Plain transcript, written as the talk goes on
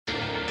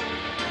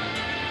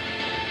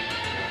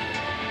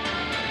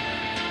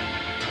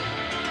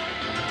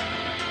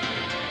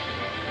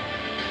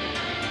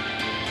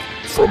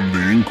From the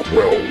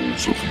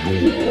inkwells of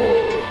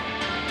yore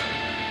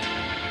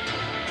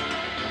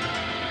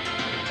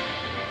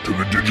to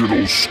the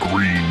digital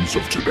screens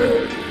of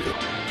today,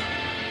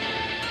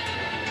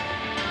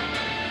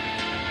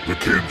 the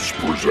kids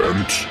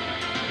present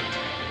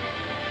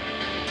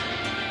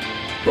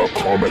the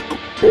comic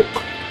book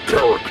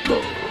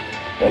character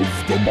of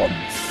the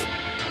month.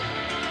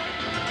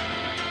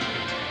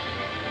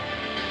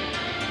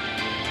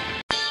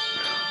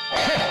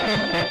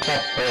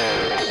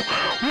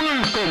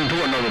 Welcome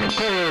to another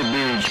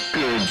Kirby's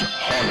Kids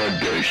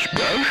Holiday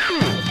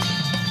Special.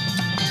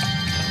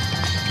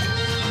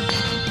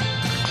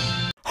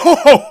 Ho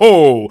ho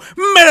ho!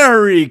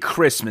 Merry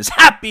Christmas,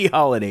 Happy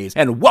Holidays,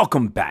 and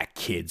welcome back,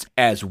 kids,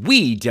 as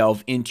we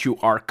delve into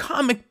our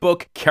comic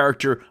book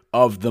character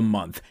of the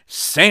month,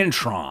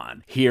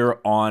 Santron, here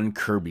on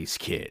Kirby's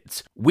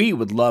Kids. We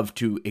would love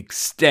to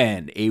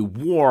extend a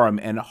warm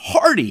and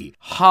hearty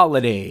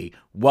holiday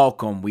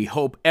welcome. We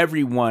hope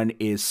everyone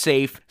is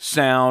safe,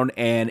 sound,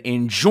 and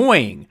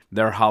enjoying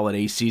their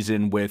holiday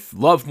season with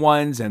loved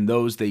ones and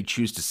those they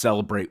choose to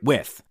celebrate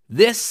with.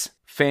 This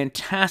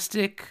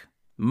fantastic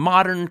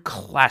modern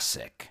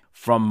classic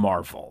from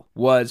Marvel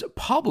was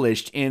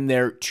published in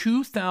their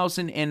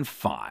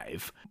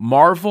 2005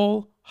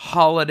 Marvel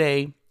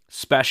Holiday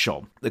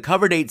Special. The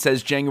cover date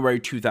says January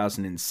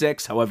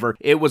 2006. However,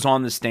 it was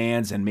on the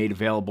stands and made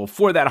available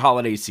for that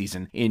holiday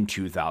season in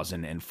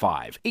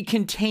 2005. It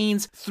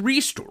contains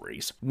 3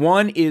 stories.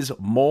 One is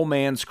Mole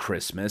Man's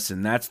Christmas,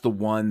 and that's the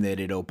one that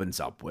it opens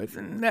up with.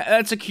 And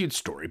that's a cute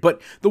story.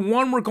 But the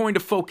one we're going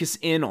to focus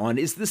in on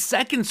is the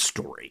second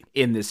story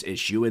in this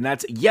issue, and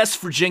that's Yes,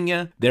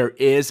 Virginia, There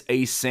is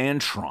a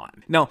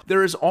Santron. Now,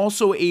 there is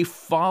also a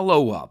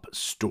follow-up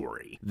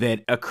story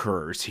that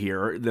occurs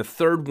here. The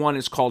third one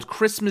is called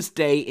Christmas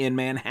Day in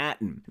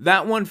Manhattan.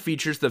 That one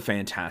features the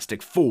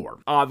Fantastic Four.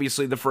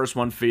 Obviously, the first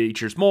one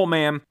features Mole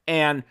Man,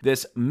 and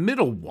this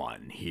middle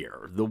one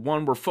here, the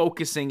one we're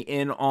focusing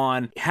in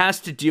on,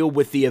 has to deal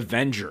with the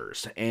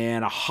Avengers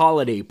and a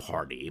holiday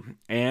party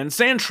and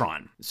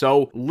Santron.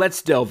 So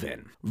let's delve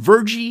in.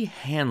 Virgie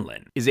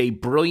Hanlon is a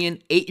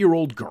brilliant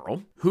 8-year-old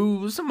girl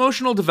whose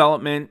emotional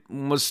development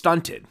was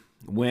stunted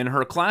when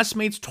her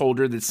classmates told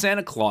her that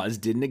Santa Claus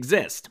didn't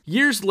exist.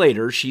 Years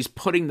later, she's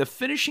putting the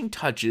finishing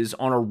touches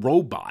on a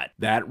robot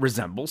that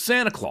resembles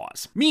Santa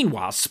Claus.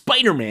 Meanwhile,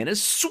 Spider-Man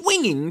is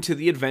swinging to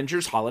the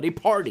Avengers holiday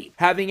party,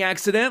 having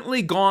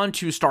accidentally gone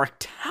to Stark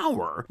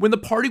Tower when the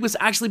party was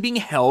actually being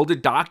held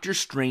at Doctor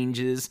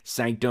Strange's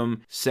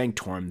Sanctum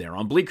Sanctorum there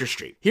on Bleecker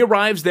Street. He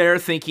arrives there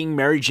thinking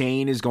Mary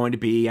Jane is going to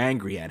be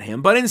angry at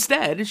him, but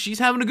instead, she's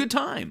having a good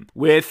time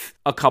with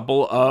a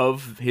couple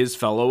of his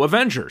fellow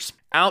Avengers.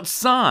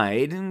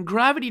 Outside,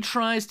 Gravity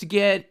tries to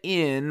get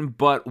in,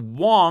 but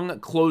Wong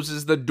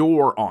closes the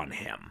door on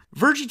him.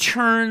 Virgie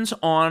turns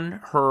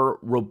on her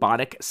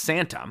robotic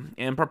Santa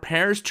and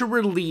prepares to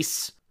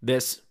release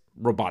this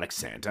robotic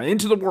Santa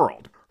into the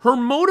world. Her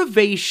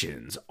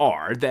motivations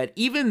are that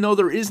even though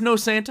there is no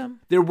Santa,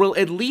 there will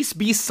at least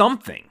be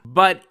something.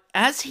 But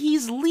as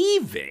he's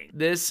leaving,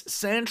 this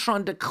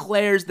Santron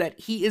declares that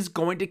he is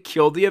going to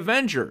kill the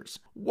Avengers.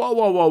 Whoa,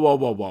 whoa, whoa, whoa,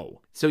 whoa, whoa.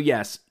 So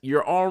yes,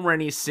 you're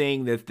already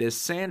seeing that this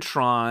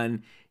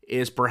Santron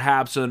is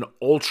perhaps an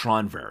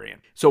Ultron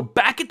variant. So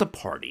back at the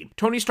party,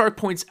 Tony Stark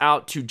points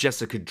out to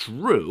Jessica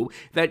Drew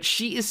that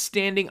she is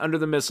standing under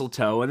the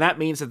mistletoe, and that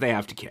means that they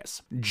have to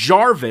kiss.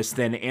 Jarvis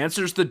then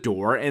answers the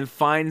door and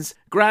finds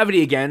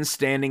Gravity again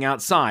standing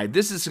outside.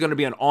 This is going to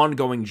be an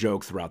ongoing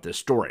joke throughout this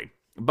story,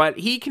 but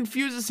he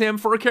confuses him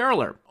for a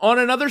caroler. On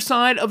another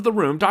side of the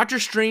room, Doctor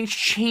Strange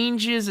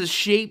changes a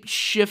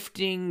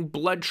shape-shifting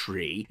blood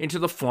tree into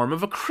the form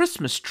of a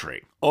Christmas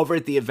tree. Over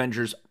at the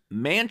Avengers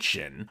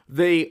mansion,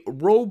 the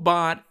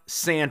robot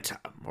Santa,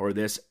 or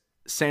this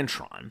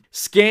Santron,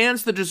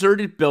 scans the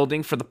deserted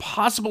building for the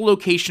possible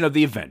location of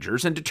the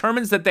Avengers and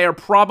determines that they are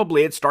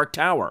probably at Stark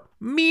Tower.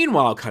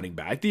 Meanwhile, cutting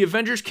back, the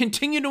Avengers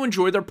continue to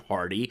enjoy their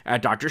party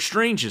at Doctor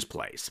Strange's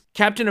place.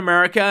 Captain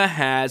America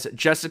has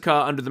Jessica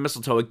under the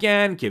mistletoe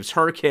again, gives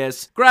her a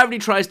kiss. Gravity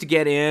tries to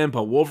get in,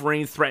 but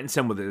Wolverine threatens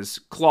him with his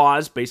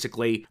claws,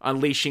 basically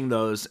unleashing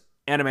those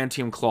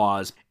adamantium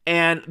claws.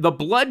 And the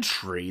blood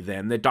tree,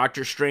 then, that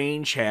Doctor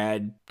Strange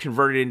had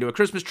converted into a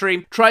Christmas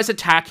tree, tries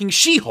attacking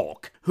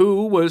She-Hulk,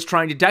 who was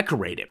trying to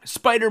decorate it.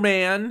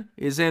 Spider-Man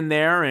is in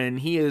there, and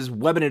he is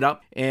webbing it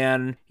up,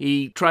 and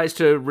he tries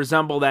to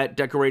resemble that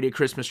decorated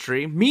Christmas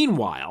tree.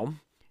 Meanwhile,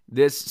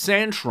 this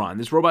Santron,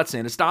 this robot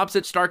Santa, stops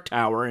at Stark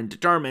Tower and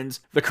determines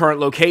the current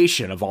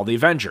location of all the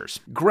Avengers.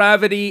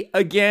 Gravity,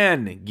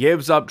 again,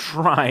 gives up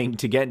trying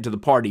to get into the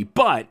party,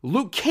 but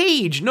Luke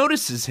Cage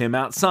notices him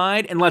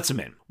outside and lets him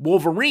in.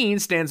 Wolverine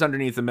stands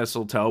underneath the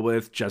mistletoe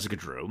with Jessica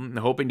Drew,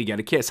 hoping to get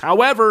a kiss.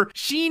 However,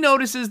 she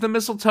notices the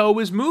mistletoe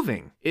is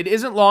moving. It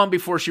isn't long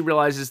before she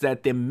realizes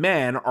that the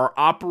men are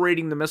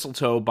operating the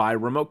mistletoe by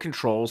remote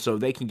control so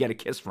they can get a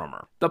kiss from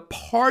her. The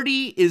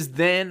party is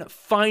then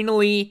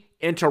finally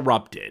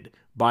interrupted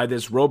by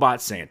this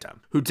robot Santa,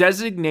 who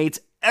designates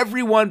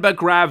everyone but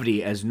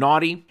Gravity as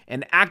naughty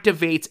and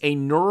activates a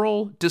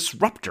neural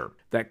disruptor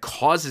that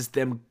causes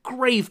them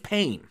grave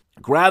pain.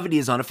 Gravity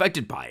is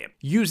unaffected by it.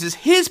 Uses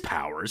his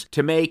powers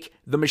to make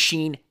the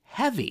machine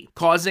heavy,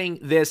 causing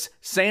this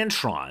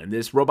Santron,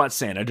 this robot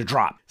Santa, to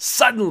drop.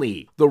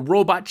 Suddenly, the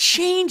robot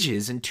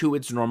changes into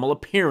its normal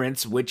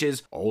appearance, which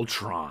is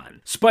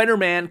Ultron.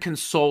 Spider-Man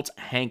consults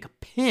Hank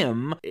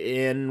Pym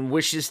and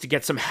wishes to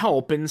get some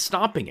help in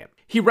stopping it.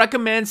 He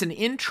recommends an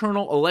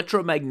internal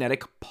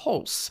electromagnetic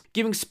pulse,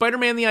 giving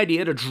Spider-Man the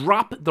idea to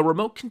drop the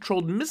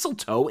remote-controlled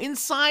mistletoe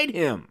inside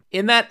him.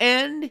 In that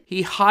end,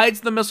 he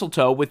hides the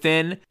mistletoe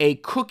within a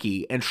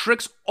cookie and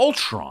tricks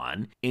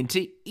Ultron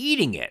into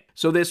eating it.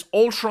 So this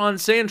Ultron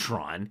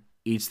Santron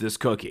eats this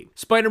cookie.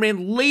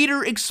 Spider-Man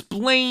later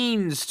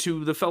explains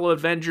to the fellow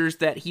Avengers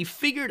that he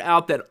figured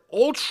out that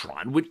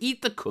Ultron would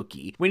eat the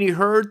cookie when he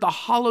heard the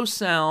hollow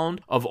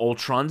sound of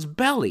Ultron's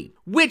belly,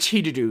 which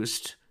he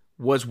deduced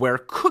was where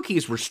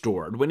cookies were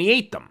stored when he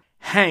ate them.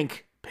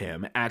 Hank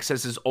Pym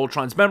accesses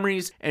Ultron's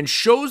memories and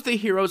shows the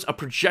heroes a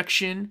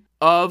projection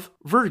of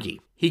Vergi.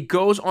 He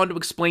goes on to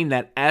explain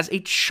that as a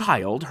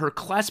child, her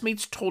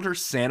classmates told her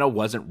Santa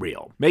wasn't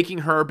real, making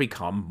her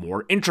become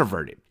more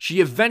introverted. She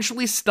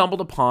eventually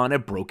stumbled upon a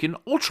broken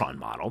Ultron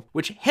model,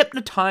 which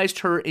hypnotized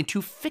her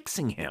into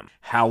fixing him.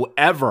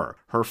 However,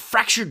 her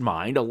fractured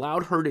mind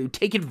allowed her to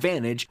take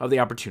advantage of the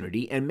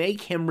opportunity and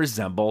make him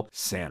resemble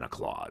Santa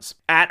Claus.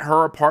 At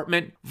her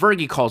apartment,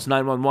 Vergi calls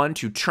 911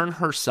 to turn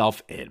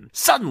herself in.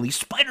 Suddenly,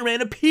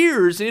 Spider-Man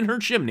appears in her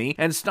chimney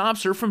and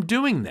stops her from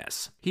doing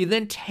this. He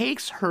then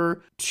takes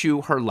her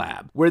to her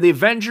lab, where the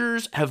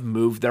Avengers have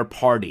moved their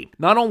party.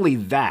 Not only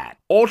that,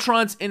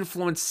 Ultron's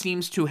influence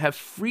seems to have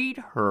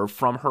freed her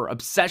from her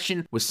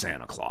obsession with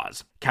Santa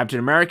Claus. Captain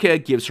America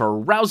gives her a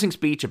rousing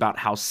speech about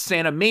how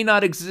Santa may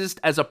not exist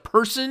as a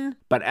person,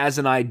 but as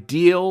an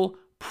ideal,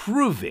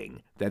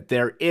 proving that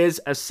there is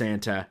a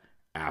Santa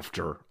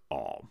after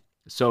all.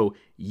 So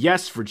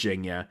yes,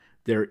 Virginia,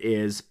 there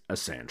is a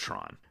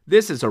Santron.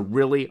 This is a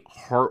really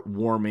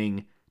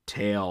heartwarming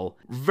tale.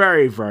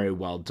 Very, very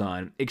well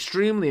done.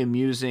 Extremely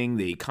amusing.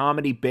 The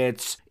comedy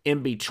bits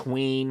in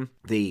between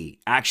the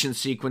action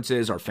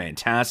sequences are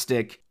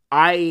fantastic.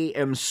 I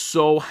am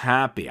so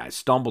happy I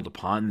stumbled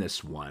upon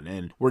this one,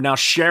 and we're now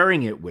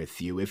sharing it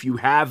with you. If you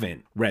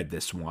haven't read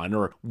this one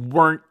or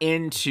weren't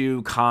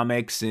into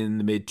comics in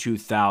the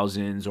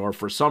mid-2000s, or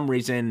for some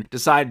reason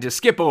decided to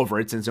skip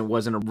over it since it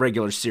wasn't a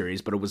regular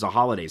series, but it was a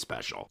holiday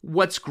special.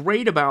 What's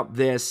great about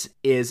this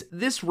is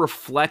this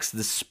reflects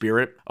the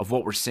spirit of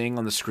what we're seeing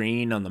on the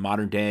screen on the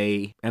modern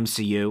day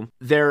MCU.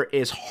 There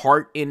is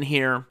heart in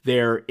here.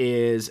 There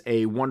is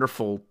a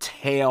wonderful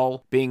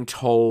tale being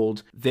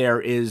told.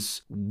 There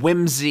is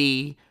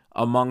whimsy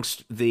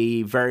amongst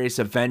the various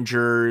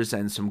Avengers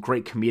and some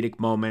great comedic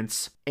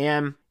moments.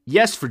 And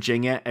yes,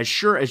 Virginia, as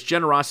sure as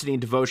generosity and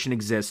devotion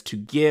exist to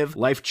give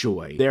life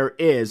joy, there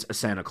is a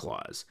Santa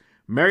Claus.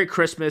 Merry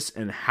Christmas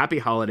and Happy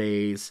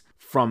Holidays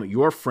from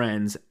your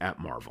friends at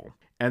Marvel.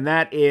 And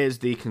that is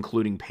the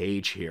concluding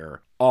page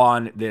here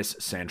on this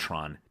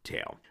Santron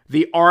tale.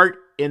 The art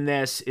in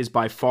this is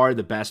by far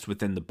the best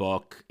within the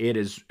book. It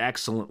is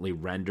excellently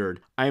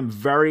rendered. I am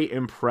very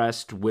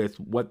impressed with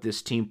what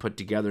this team put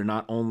together,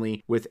 not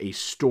only with a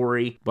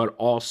story, but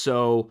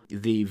also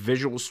the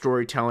visual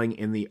storytelling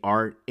in the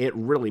art. It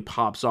really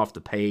pops off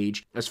the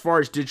page. As far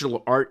as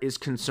digital art is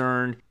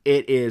concerned,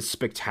 it is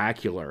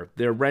spectacular.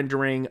 The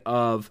rendering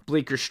of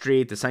Bleecker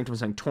Street, the Sanctum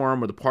Sanctorum,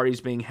 where the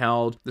party's being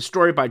held. The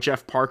story by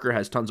Jeff Parker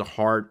has tons of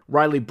heart.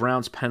 Riley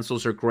Brown's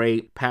pencils are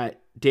great. Pat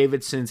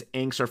Davidson's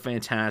inks are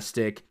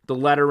fantastic. The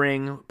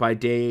lettering by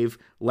Dave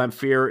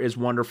Lempier is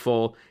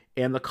wonderful.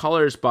 And the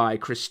colors by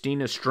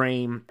Christina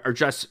Strain are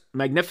just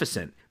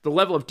magnificent. The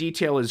level of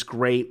detail is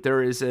great.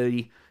 There is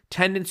a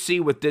tendency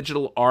with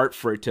digital art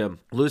for it to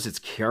lose its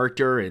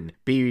character and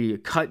be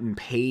cut and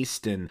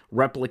paste and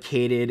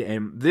replicated,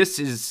 and this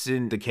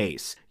isn't the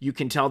case. You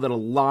can tell that a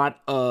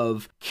lot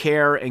of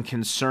care and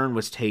concern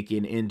was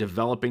taken in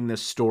developing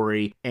this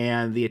story,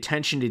 and the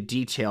attention to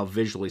detail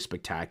visually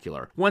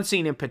spectacular. One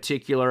scene in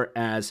particular,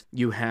 as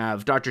you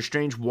have Doctor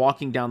Strange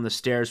walking down the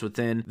stairs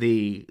within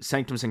the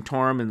Sanctum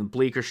Sanctorum in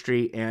Bleecker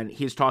Street, and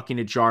he's talking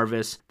to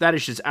Jarvis. That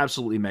is just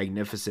absolutely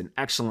magnificent,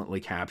 excellently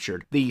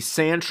captured. The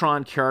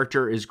Santron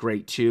character is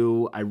great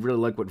too. I really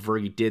like what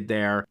Vergi did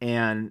there,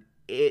 and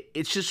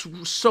it's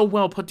just so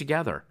well put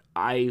together.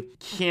 I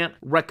can't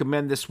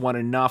recommend this one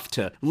enough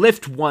to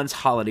lift one's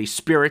holiday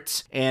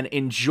spirits and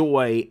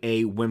enjoy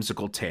a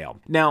whimsical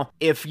tale. Now,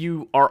 if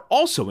you are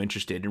also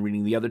interested in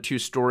reading the other two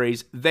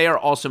stories, they are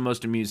also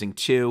most amusing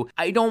too.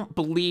 I don't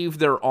believe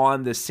they're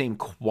on the same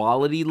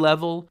quality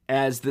level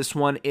as this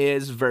one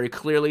is, very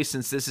clearly,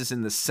 since this is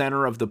in the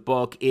center of the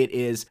book. It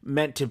is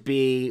meant to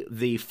be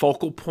the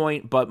focal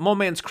point, but Mo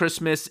Man's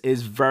Christmas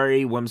is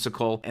very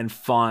whimsical and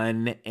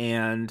fun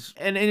and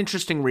an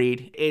interesting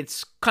read.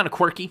 It's kind of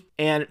quirky,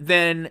 and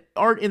then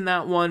art in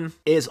that one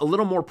is a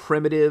little more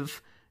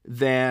primitive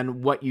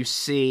than what you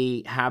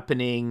see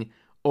happening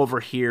over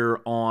here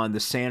on the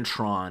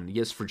Santron,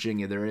 Yes,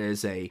 Virginia, there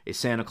is a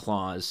Santa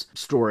Claus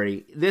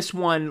story. This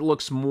one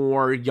looks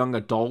more young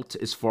adult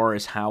as far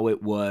as how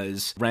it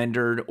was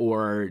rendered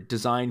or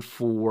designed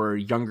for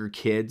younger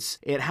kids.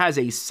 It has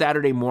a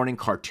Saturday morning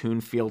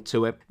cartoon feel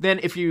to it. Then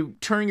if you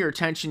turn your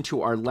attention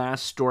to our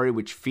last story,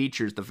 which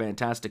features the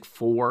Fantastic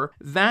Four,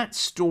 that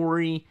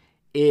story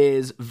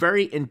is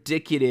very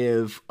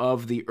indicative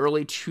of the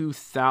early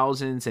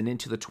 2000s and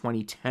into the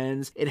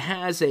 2010s. It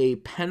has a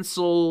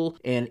pencil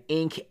and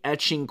ink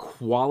etching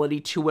quality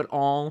to it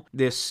all.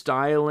 This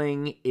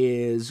styling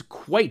is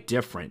quite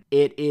different.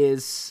 It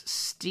is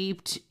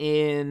steeped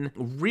in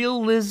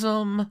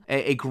realism,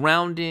 a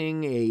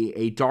grounding,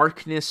 a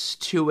darkness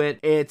to it.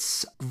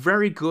 It's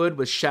very good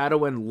with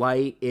shadow and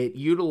light. It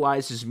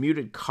utilizes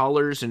muted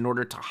colors in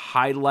order to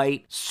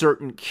highlight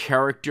certain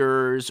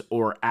characters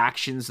or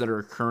actions that are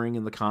occurring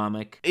in the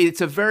comic. It's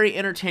a very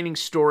entertaining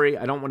story.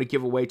 I don't want to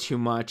give away too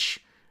much,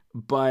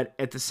 but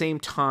at the same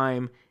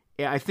time,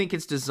 I think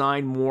it's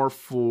designed more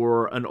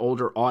for an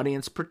older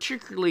audience,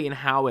 particularly in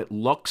how it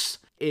looks.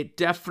 It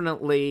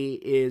definitely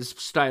is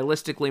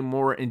stylistically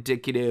more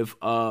indicative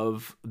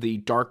of the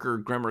darker,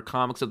 grimmer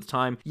comics of the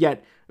time,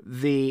 yet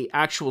the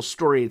actual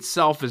story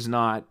itself is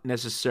not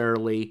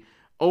necessarily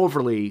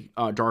overly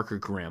dark or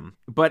grim,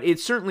 but it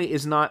certainly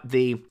is not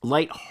the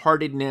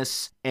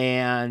lightheartedness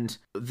and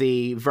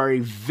the very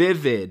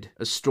vivid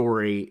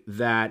story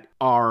that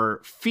our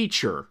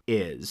feature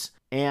is.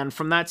 And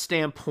from that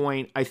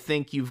standpoint, I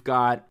think you've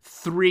got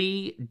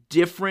 3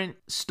 different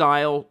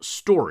style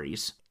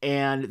stories,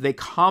 and they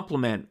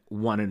complement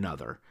one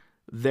another.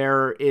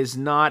 There is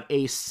not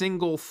a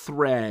single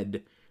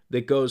thread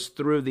that goes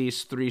through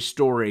these 3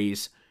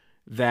 stories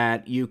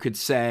that you could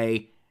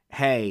say,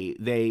 hey,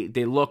 they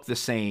look the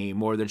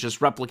same, or they're just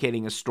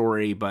replicating a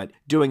story but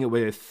doing it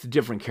with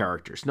different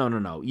characters.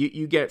 No.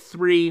 You get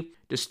 3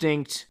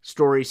 distinct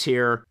stories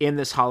here in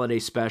this holiday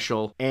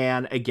special.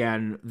 And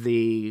again,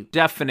 the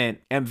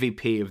definite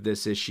MVP of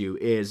this issue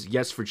is,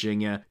 yes,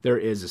 Virginia, there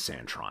is a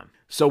Santron.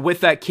 So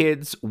with that,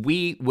 kids,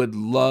 we would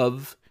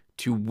love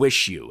to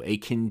wish you a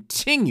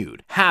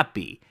continued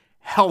happy,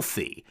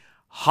 healthy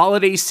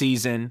holiday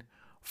season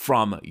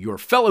from your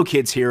fellow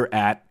kids here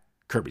at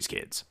Kirby's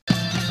Kids.